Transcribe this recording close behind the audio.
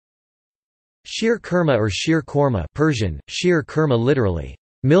Sheer kurma or sheer korma Persian, sheer kurma literally,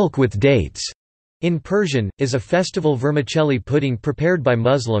 milk with dates, in Persian, is a festival vermicelli pudding prepared by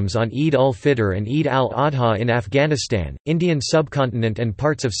Muslims on Eid ul-Fitr and Eid al-Adha in Afghanistan, Indian subcontinent and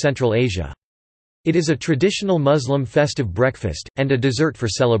parts of Central Asia. It is a traditional Muslim festive breakfast, and a dessert for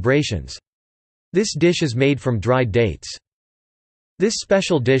celebrations. This dish is made from dried dates. This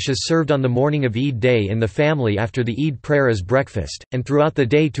special dish is served on the morning of Eid day in the family after the Eid prayer as breakfast, and throughout the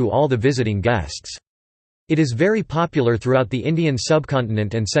day to all the visiting guests. It is very popular throughout the Indian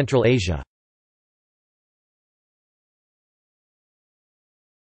subcontinent and Central Asia.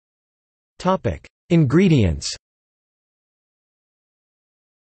 Ingredients.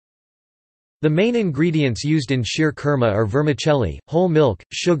 The main ingredients used in sheer kurma are vermicelli, whole milk,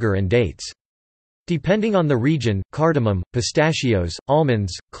 sugar and dates. Depending on the region, cardamom, pistachios,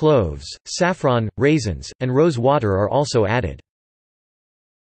 almonds, cloves, saffron, raisins, and rose water are also added.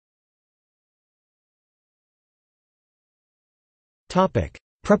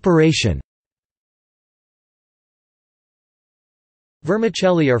 Preparation.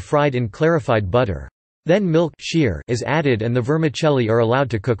 Vermicelli are fried in clarified butter. Then milk sheer is added and the vermicelli are allowed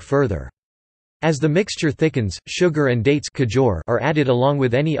to cook further. As the mixture thickens, sugar and dates are added along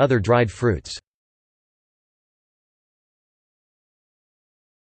with any other dried fruits.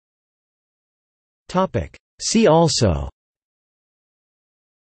 See also: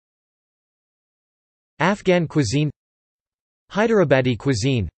 Afghan cuisine, Hyderabadi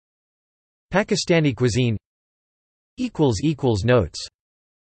cuisine, Pakistani cuisine. Notes